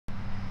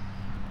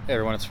Hey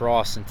everyone, it's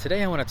Ross, and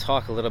today I want to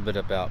talk a little bit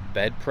about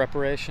bed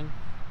preparation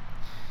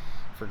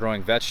for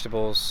growing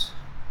vegetables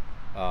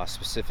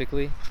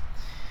specifically.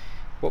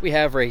 What we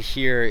have right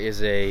here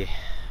is a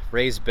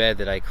raised bed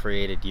that I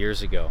created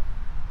years ago,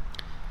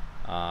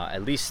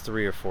 at least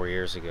 3 or 4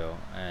 years ago,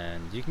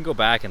 and you can go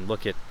back and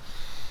look at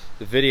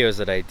the videos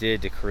that I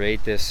did to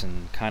create this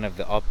and kind of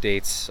the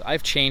updates.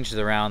 I've changed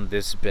around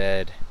this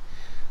bed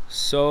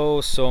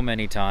so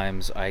many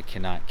times I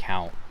cannot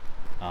count.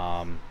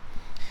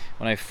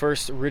 When I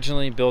first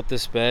originally built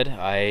this bed,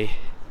 I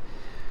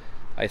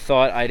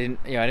thought I didn't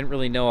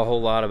really know a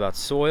whole lot about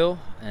soil,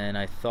 and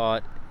I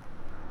thought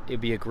it'd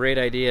be a great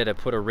idea to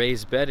put a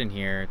raised bed in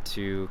here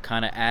to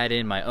kind of add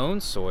in my own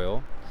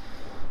soil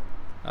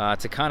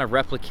to kind of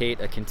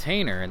replicate a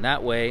container, and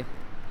that way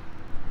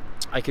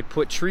I could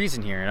put trees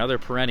in here and other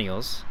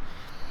perennials,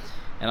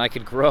 and I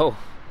could grow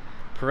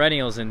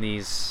perennials in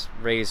these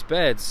raised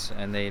beds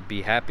and they'd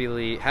be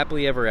happily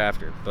ever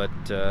after. But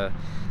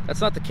that's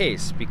not the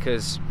case,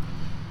 because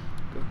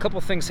a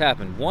couple things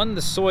happened. One,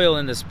 the soil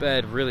in this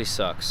bed really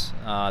sucks.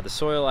 The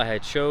soil I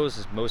had chose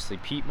is mostly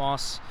peat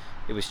moss.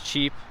 It was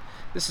cheap.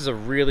 This is a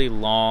really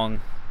long,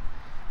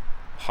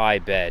 high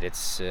bed.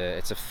 It's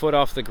a foot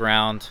off the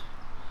ground,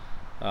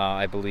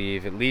 I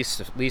believe, at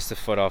least a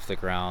foot off the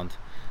ground.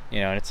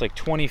 And it's like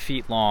 20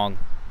 feet long.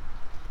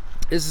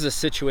 This is a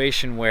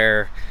situation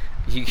where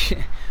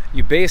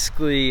you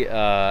basically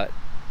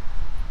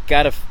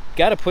gotta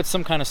put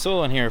some kind of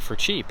soil in here for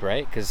cheap,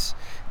 right? Because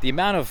the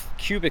amount of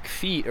cubic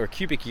feet or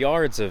cubic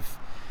yards of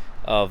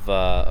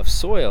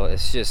soil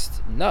is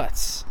just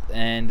nuts.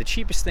 And the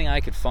cheapest thing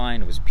I could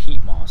find was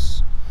peat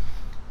moss.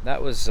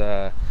 That was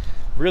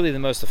really the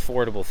most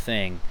affordable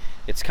thing.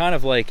 It's kind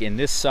of like in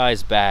this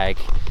size bag,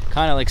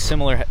 kind of like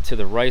similar to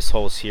the rice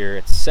hulls here.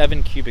 It's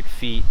 7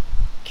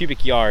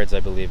 cubic yards, I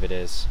believe it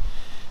is.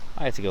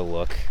 I have to go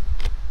look.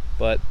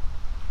 But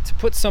to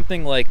put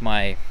something like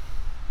my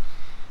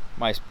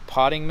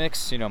potting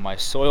mix, my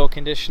soil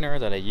conditioner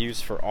that I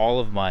use for all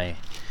of my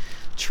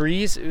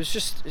trees, it's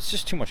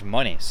just too much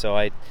money. So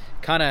I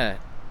kind of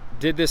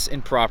did this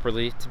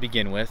improperly to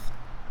begin with.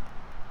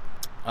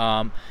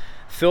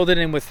 Filled it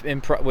in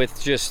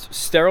with just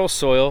sterile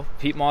soil.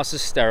 Peat moss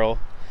is sterile.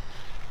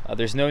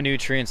 There's no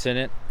nutrients in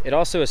it. It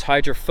also is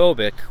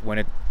hydrophobic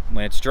when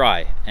it's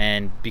dry,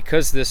 and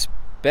because this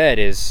bed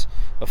is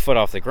a foot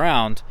off the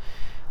ground,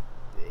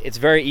 it's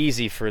very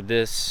easy for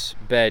this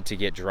bed to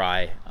get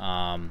dry.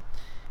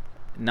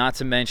 Not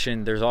to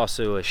mention, there's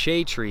also a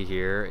shade tree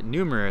here,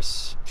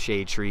 numerous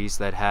shade trees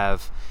that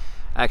have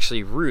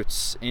actually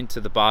roots into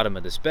the bottom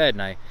of this bed,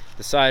 and I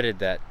decided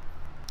that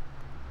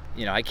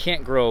I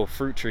can't grow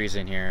fruit trees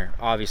in here,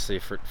 obviously,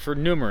 for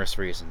numerous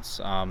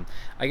reasons. I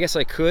guess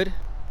I could,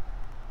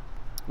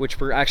 which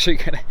we're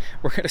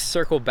gonna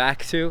circle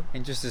back to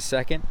in just a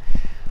second.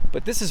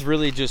 But this is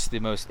really just the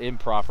most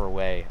improper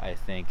way, I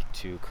think,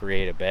 to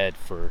create a bed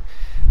for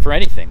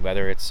anything,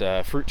 whether it's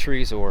fruit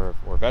trees or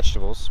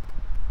vegetables.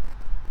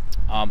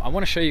 I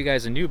want to show you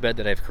guys a new bed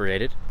that I've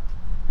created.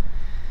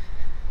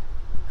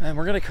 And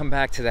we're going to come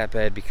back to that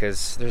bed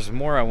because there's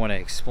more I want to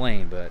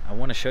explain, but I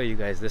want to show you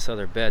guys this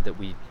other bed that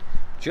we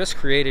just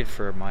created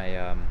for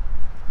my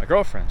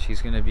girlfriend.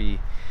 She's going to be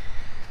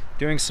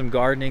doing some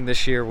gardening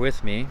this year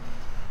with me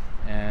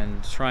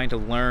and trying to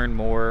learn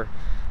more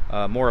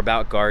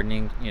about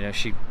gardening.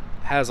 She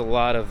has a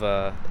lot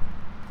of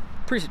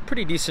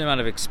pretty decent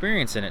amount of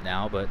experience in it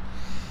now, but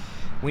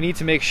we need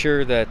to make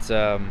sure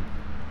that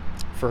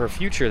for her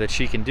future that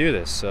she can do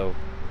this. So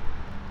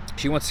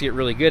she wants to get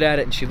really good at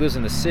it, and she lives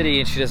in the city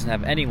and she doesn't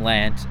have any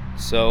land.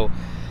 So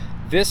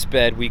this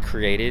bed we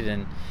created,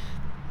 and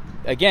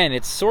again,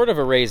 it's sort of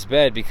a raised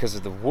bed because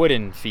of the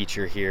wooden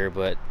feature here,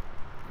 but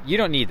you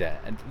don't need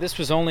that. And this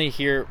was only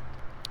here,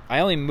 I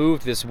only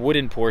moved this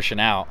wooden portion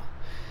out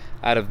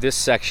of this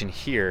section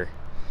here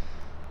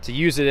to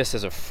use this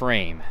as a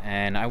frame.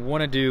 And I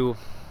want to do,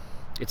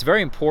 it's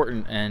very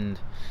important, and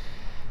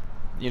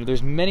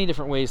there's many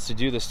different ways to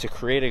do this to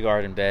create a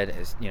garden bed,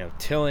 as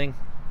tilling,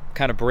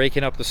 kind of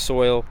breaking up the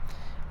soil,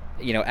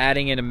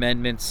 adding in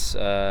amendments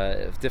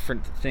of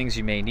different things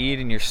you may need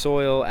in your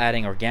soil,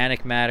 adding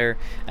organic matter,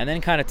 and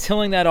then kind of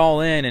tilling that all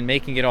in and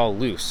making it all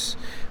loose.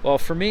 Well,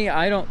 for me,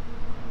 I don't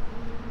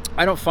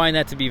find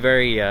that to be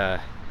very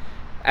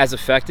as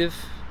effective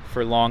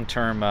for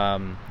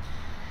long-term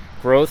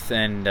growth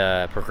and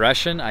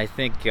progression. I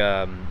think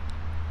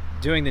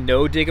doing the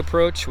no-dig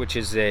approach, which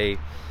is a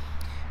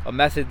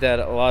method that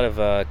a lot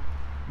of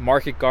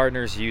market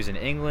gardeners use in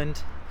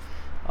England,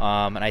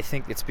 and I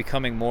think it's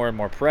becoming more and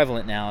more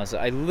prevalent now, is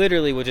I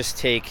literally will just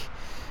take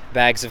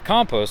bags of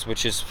compost,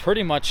 which is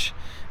pretty much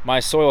my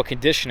soil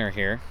conditioner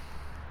here.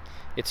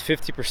 It's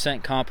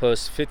 50%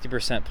 compost,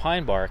 50%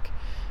 pine bark,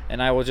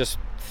 and I will just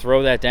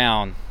throw that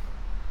down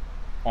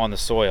on the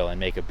soil and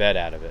make a bed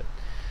out of it.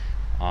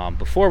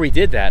 Before we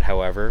did that,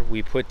 however,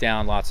 we put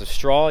down lots of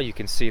straw. You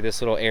can see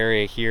this little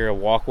area here, a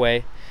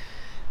walkway.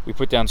 We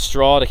put down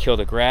straw to kill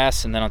the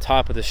grass, and then on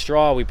top of the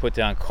straw we put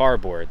down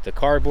cardboard. The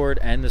cardboard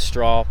and the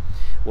straw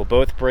will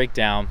both break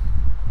down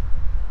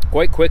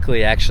quite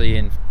quickly, actually,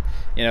 in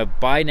you know,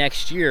 by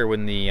next year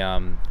when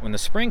the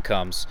spring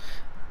comes,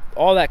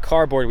 all that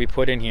cardboard we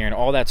put in here and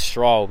all that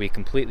straw will be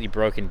completely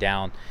broken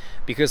down,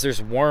 because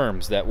there's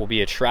worms that will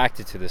be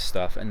attracted to this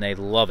stuff and they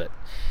love it.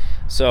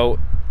 So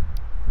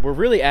we're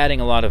really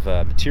adding a lot of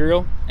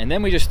material, and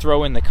then we just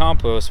throw in the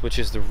compost, which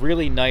is the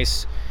really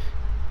nice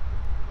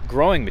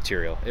growing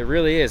material. It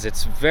really is.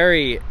 It's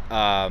very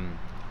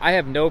I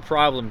have no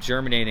problem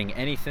germinating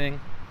anything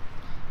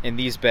in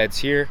these beds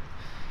here.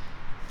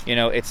 You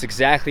know, it's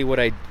exactly what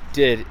I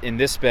did in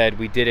this bed.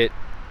 We did it,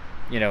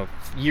 you know,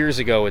 years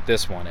ago with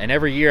this one, and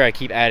every year I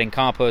keep adding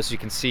compost. You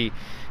can see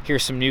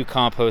here's some new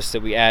compost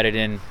that we added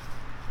in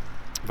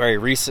very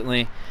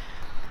recently,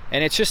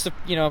 and it's just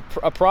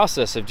a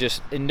process of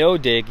just in no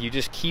dig, you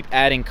just keep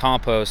adding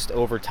compost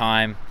over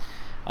time.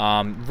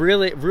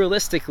 Really,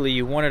 realistically,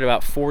 you want it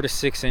about 4 to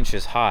 6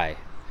 inches high,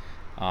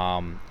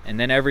 and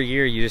then every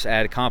year you just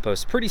add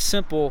compost. Pretty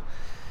simple,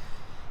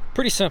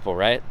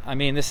 right? I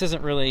mean, this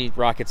isn't really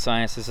rocket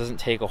science. This doesn't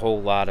take a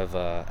whole lot of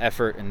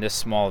effort in this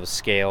small of a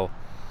scale.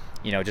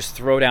 You know, just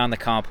throw down the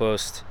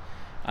compost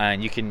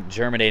and you can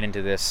germinate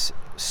into this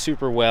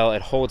super well.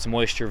 It holds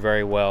moisture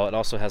very well. It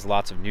also has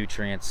lots of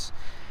nutrients.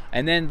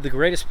 And then the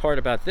greatest part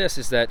about this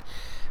is that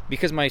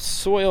because my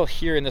soil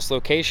here in this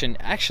location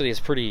actually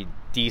is pretty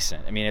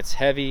decent. I mean, it's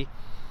heavy.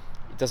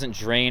 It doesn't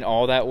drain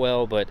all that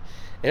well, but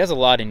it has a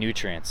lot of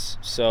nutrients.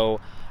 So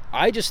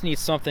I just need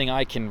something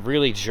I can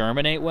really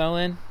germinate well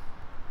in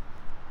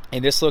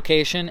this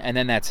location, and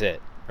then that's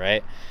it,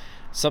 right?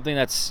 Something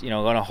that's, you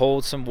know, going to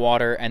hold some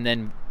water, and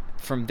then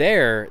from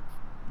there,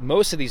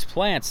 most of these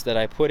plants that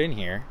I put in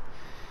here,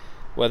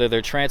 whether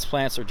they're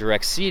transplants or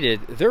direct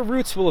seeded, their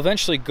roots will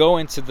eventually go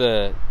into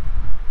the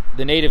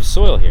native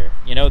soil here.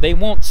 You know, they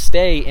won't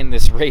stay in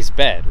this raised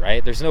bed,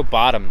 right? There's no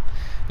bottom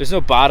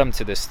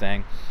to this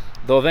thing.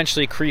 They'll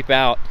eventually creep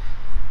out,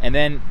 and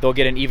then they'll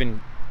get an even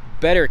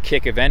better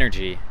kick of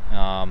energy,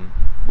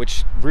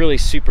 which really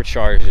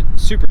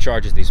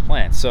supercharges these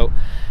plants. So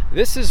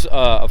this is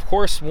of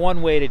course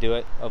one way to do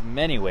it, of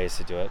many ways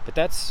to do it, but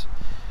that's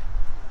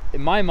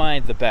in my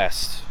mind the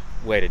best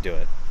way to do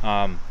it.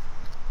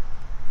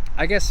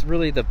 I guess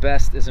really the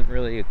best isn't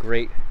really a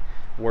great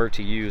word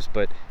to use,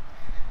 but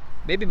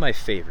maybe my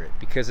favorite,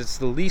 because it's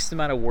the least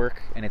amount of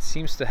work and it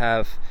seems to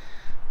have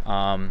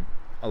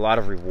a lot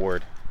of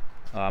reward.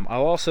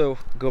 I'll also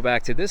go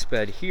back to this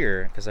bed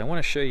here because I want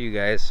to show you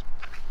guys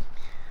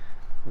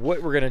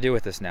what we're going to do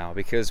with this now,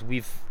 because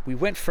we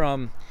went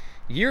from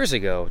years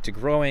ago to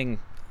growing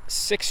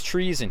 6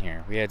 trees in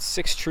here. We had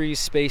 6 trees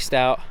spaced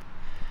out: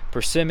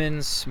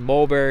 persimmons,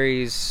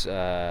 mulberries,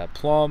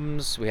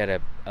 plums. We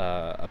had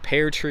a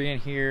pear tree in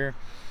here,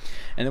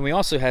 and then we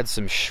also had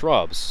some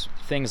shrubs,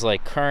 things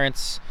like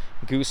currants,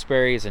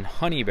 gooseberries, and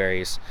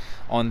honeyberries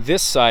on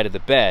this side of the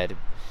bed,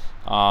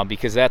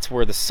 because that's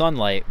where the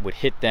sunlight would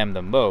hit them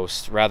the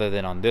most rather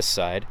than on this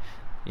side,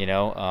 you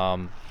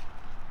know.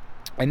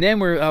 And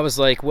then I was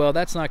like, well,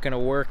 that's not going to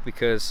work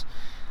because,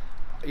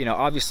 you know,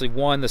 obviously,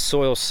 1, the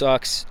soil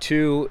sucks.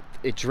 2,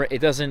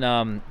 it doesn't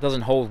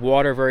hold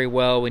water very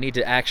well. We need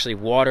to actually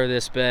water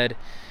this bed.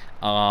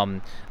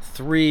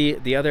 3,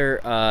 the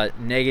other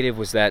negative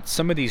was that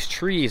some of these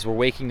trees were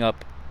waking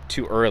up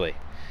too early.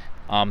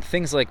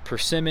 Things like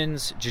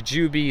persimmons,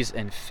 jujubes,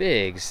 and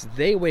figs,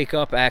 they wake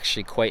up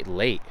actually quite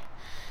late,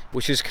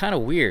 which is kind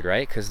of weird,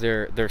 right? Because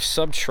they're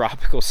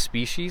subtropical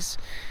species,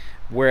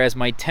 whereas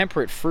my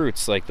temperate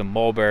fruits like the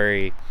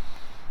mulberry,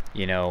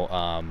 you know,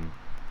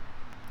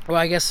 well,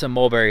 I guess the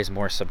mulberry is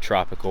more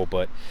subtropical,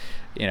 but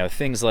you know,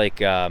 things like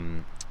you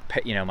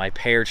know, my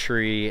pear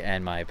tree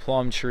and my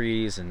plum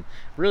trees, and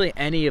really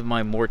any of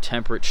my more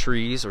temperate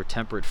trees or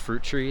temperate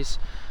fruit trees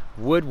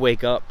would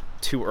wake up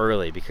too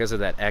early because of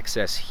that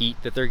excess heat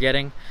that they're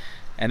getting.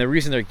 And the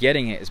reason they're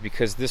getting it is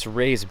because this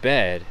raised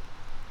bed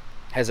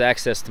has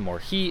access to more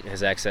heat,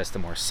 has access to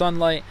more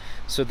sunlight.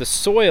 So the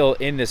soil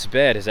in this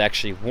bed is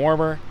actually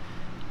warmer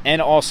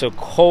and also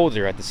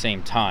colder at the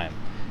same time.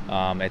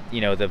 At,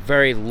 you know, the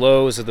very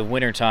lows of the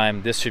winter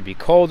time, this should be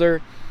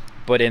colder,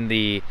 but in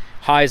the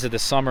highs of the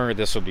summer,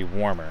 this will be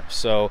warmer.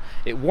 So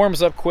it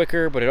warms up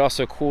quicker, but it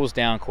also cools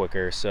down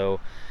quicker. So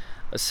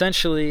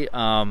essentially,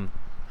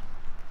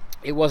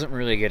 it wasn't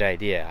really a good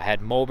idea. I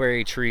had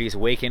mulberry trees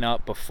waking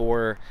up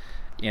before,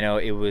 you know,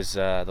 it was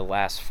the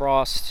last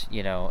frost,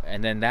 you know,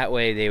 and then that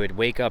way they would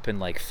wake up in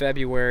like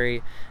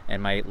February,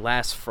 and my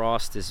last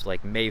frost is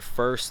like May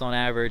 1st on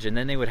average, and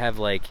then they would have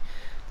like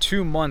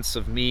 2 months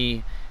of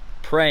me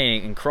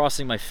praying and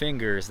crossing my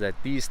fingers that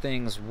these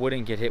things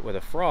wouldn't get hit with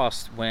a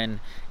frost when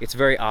it's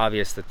very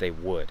obvious that they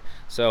would.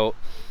 So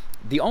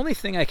the only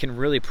thing I can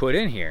really put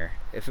in here,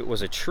 if it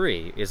was a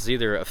tree, is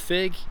either a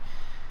fig,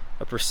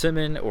 a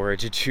persimmon, or a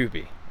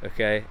jujube.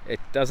 Okay, it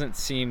doesn't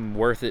seem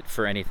worth it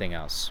for anything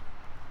else,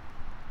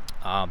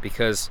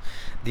 because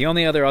the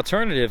only other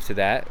alternative to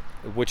that,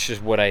 which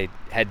is what I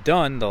had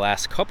done the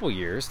last couple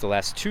years, the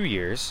last 2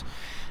 years,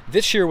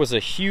 this year was a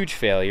huge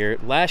failure.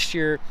 Last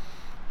year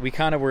we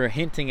kind of were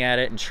hinting at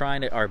it and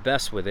trying our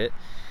best with it,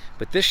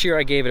 but this year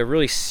I gave it a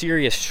really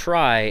serious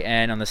try,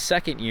 and on the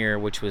second year,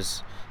 which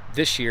was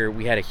this year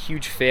we had a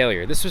huge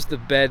failure. This was the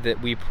bed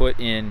that we put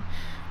in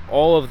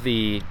all of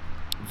the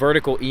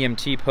vertical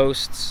EMT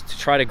posts to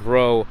try to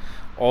grow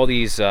all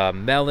these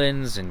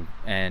melons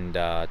and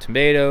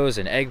tomatoes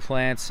and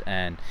eggplants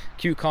and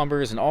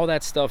cucumbers and all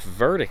that stuff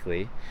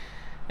vertically.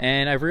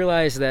 And I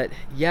realized that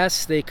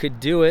yes, they could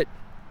do it,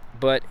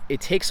 but it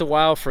takes a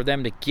while for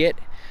them to get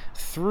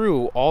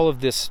through all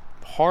of this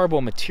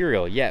horrible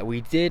material. Yeah,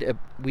 we did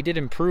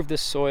improve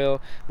this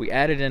soil. We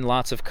added in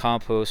lots of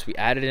compost. We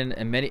added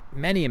in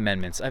many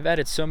amendments. I've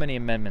added so many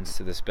amendments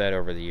to this bed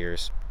over the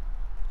years.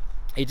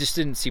 It just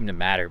didn't seem to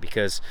matter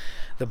because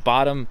the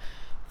bottom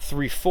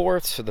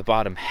 3/4 or the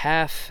bottom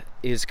half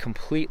is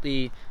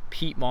completely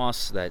peat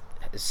moss that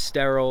is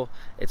sterile.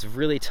 It's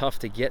really tough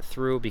to get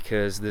through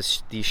because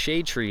these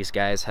shade trees,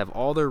 guys, have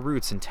all their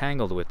roots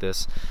entangled with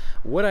this.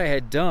 What I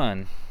had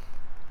done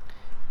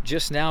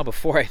just now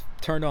before I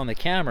turned on the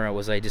camera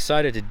was I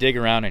decided to dig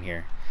around in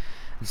here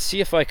and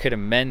see if I could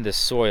amend the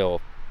soil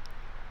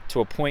to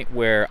a point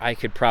where I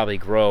could probably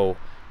grow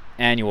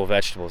annual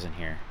vegetables in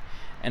here.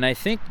 And I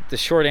think the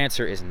short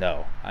answer is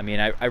no. I mean,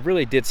 I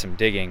really did some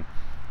digging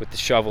with the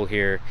shovel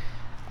here.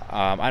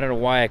 I don't know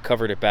why I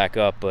covered it back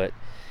up, but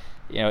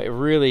you know, it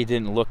really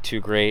didn't look too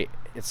great.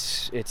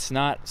 It's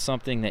not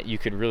something that you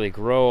could really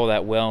grow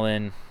that well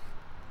in.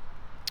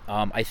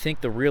 I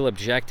think the real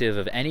objective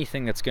of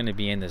anything that's going to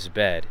be in this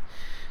bed,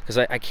 because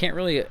I can't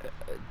really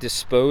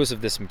dispose of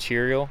this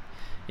material.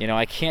 You know,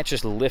 I can't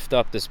just lift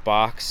up this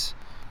box,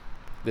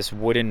 this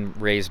wooden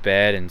raised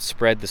bed, and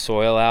spread the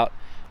soil out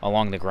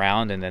along the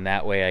ground, and then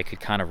that way I could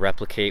kind of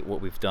replicate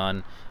what we've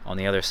done on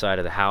the other side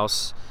of the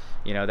house.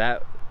 You know,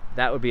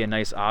 that would be a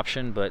nice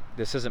option, but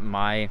this isn't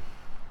my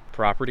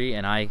property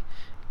and I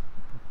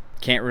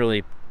can't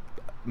really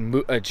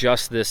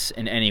adjust this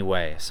in any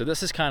way. So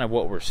this is kind of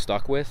what we're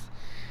stuck with.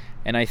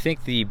 And I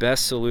think the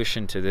best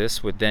solution to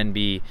this would then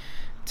be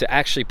to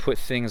actually put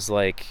things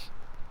like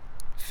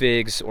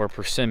figs or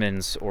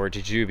persimmons or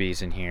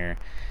jujubes in here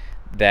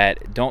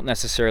that don't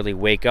necessarily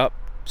wake up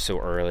so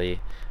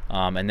early,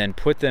 and then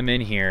put them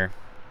in here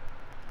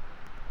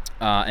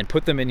and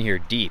put them in here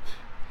deep.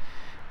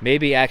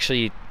 Maybe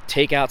actually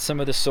take out some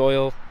of the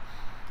soil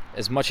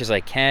as much as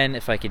I can,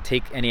 if I could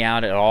take any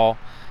out at all,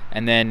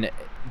 and then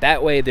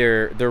that way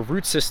their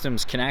root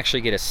systems can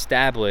actually get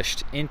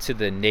established into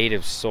the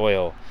native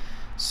soil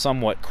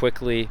somewhat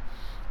quickly.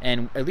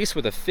 And at least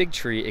with a fig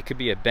tree, it could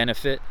be a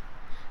benefit,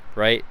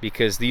 right?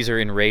 Because these are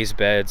in raised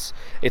beds.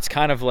 It's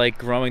kind of like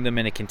growing them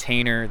in a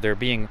container. They're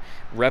being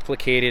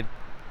replicated.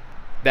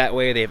 That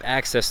way they have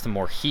access to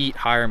more heat,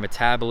 higher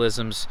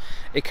metabolisms.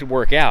 It could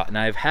work out. And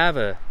I have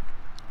a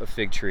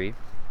fig tree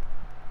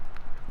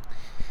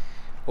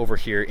over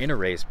here in a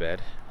raised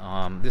bed.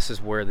 This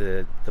is where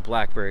the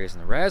blackberries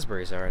and the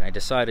raspberries are, and I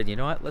decided, you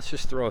know what, let's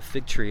just throw a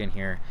fig tree in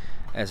here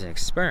as an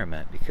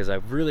experiment, because I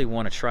really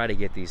want to try to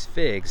get these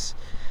figs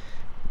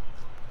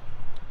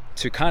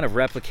to kind of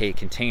replicate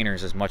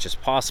containers as much as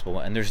possible,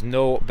 and there's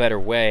no better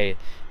way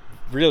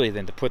really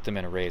than to put them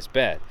in a raised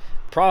bed.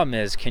 Problem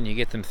is, can you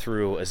get them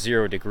through a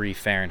 0-degree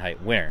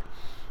Fahrenheit winter?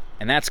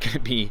 And that's going to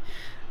be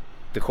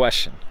the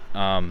question,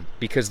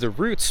 because the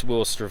roots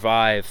will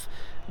survive.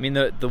 I mean,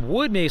 the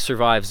wood may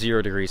survive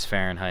 0 degrees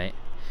Fahrenheit,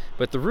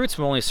 but the roots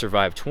will only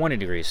survive 20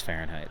 degrees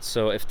Fahrenheit.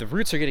 So if the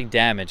roots are getting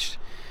damaged,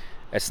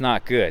 that's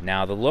not good.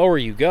 Now, the lower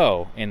you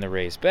go in the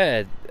raised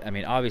bed, I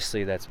mean,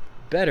 obviously that's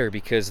better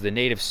because the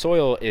native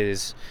soil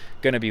is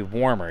going to be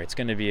warmer. It's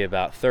going to be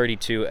about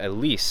 32 at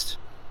least.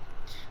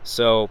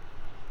 So,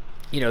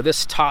 you know,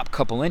 this top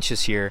couple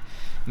inches here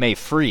may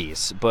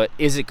freeze, but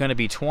is it going to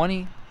be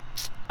 20?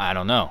 I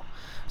don't know.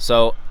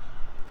 So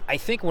I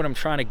think what I'm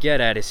trying to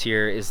get at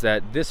is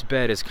that this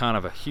bed is kind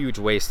of a huge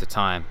waste of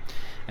time.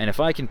 And if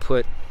I can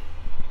put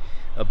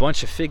a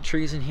bunch of fig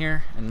trees in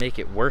here and make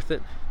it worth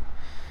it,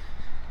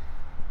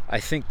 I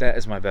think that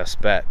is my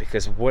best bet,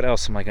 because what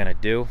else am I going to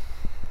do?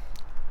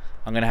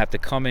 I'm going to have to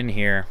come in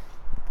here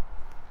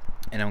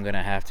and I'm going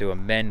to have to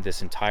amend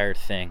this entire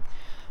thing.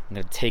 I'm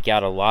going to take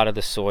out a lot of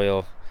the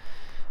soil,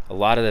 a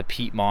lot of the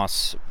peat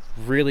moss,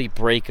 really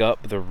break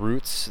up the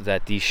roots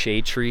that these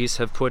shade trees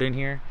have put in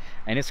here,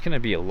 and it's going to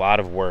be a lot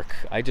of work.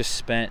 I just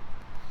spent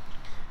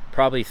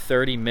probably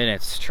 30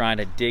 minutes trying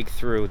to dig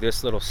through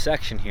this little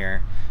section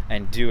here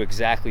and do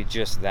exactly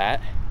just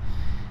that,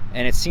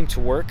 and it seemed to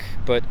work.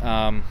 But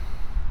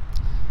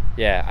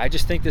yeah, I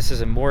just think this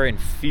is a more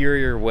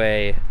inferior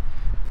way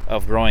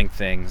of growing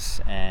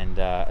things, and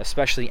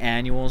especially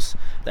annuals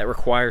that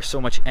require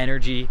so much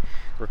energy,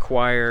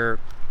 require,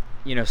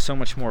 you know, so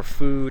much more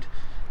food,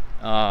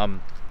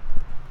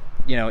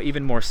 you know,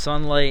 even more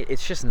sunlight.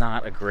 It's just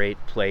not a great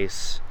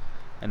place,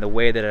 and the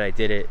way that I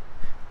did it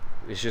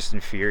is just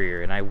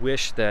inferior. And I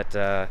wish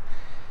that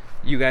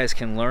you guys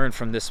can learn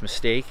from this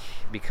mistake,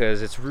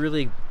 because it's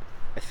really,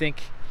 I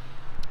think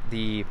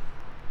the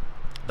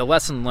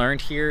lesson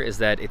learned here is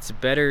that it's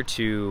better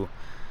to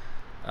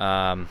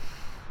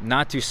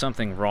not do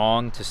something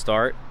wrong to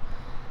start,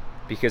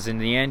 because in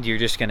the end you're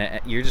just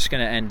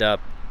gonna end up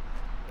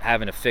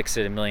having to fix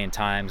it a million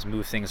times,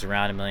 move things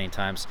around a million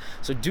times.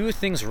 So do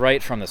things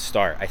right from the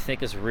start, I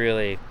think, is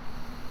really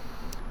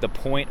the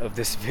point of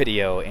this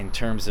video in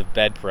terms of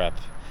bed prep.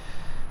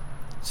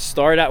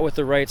 Start out with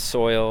the right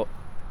soil,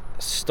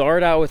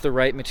 start out with the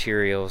right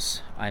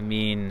materials. I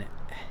mean,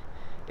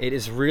 it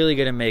is really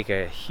going to make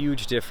a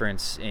huge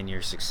difference in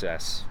your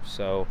success.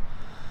 So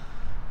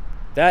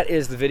that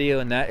is the video,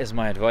 and that is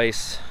my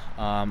advice.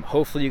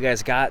 Hopefully you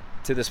guys got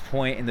to this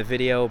point in the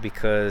video,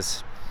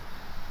 because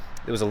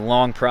it was a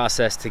long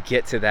process to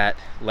get to that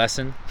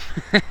lesson.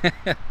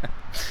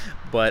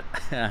 But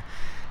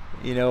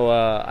you know,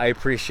 I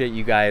appreciate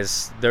you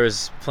guys.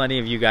 There's plenty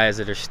of you guys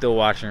that are still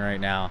watching right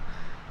now,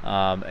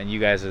 and you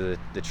guys are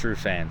the true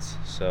fans.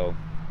 So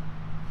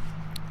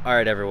all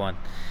right, everyone,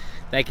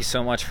 thank you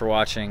so much for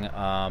watching.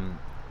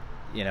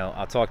 You know,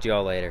 I'll talk to you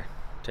all later.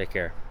 Take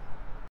care.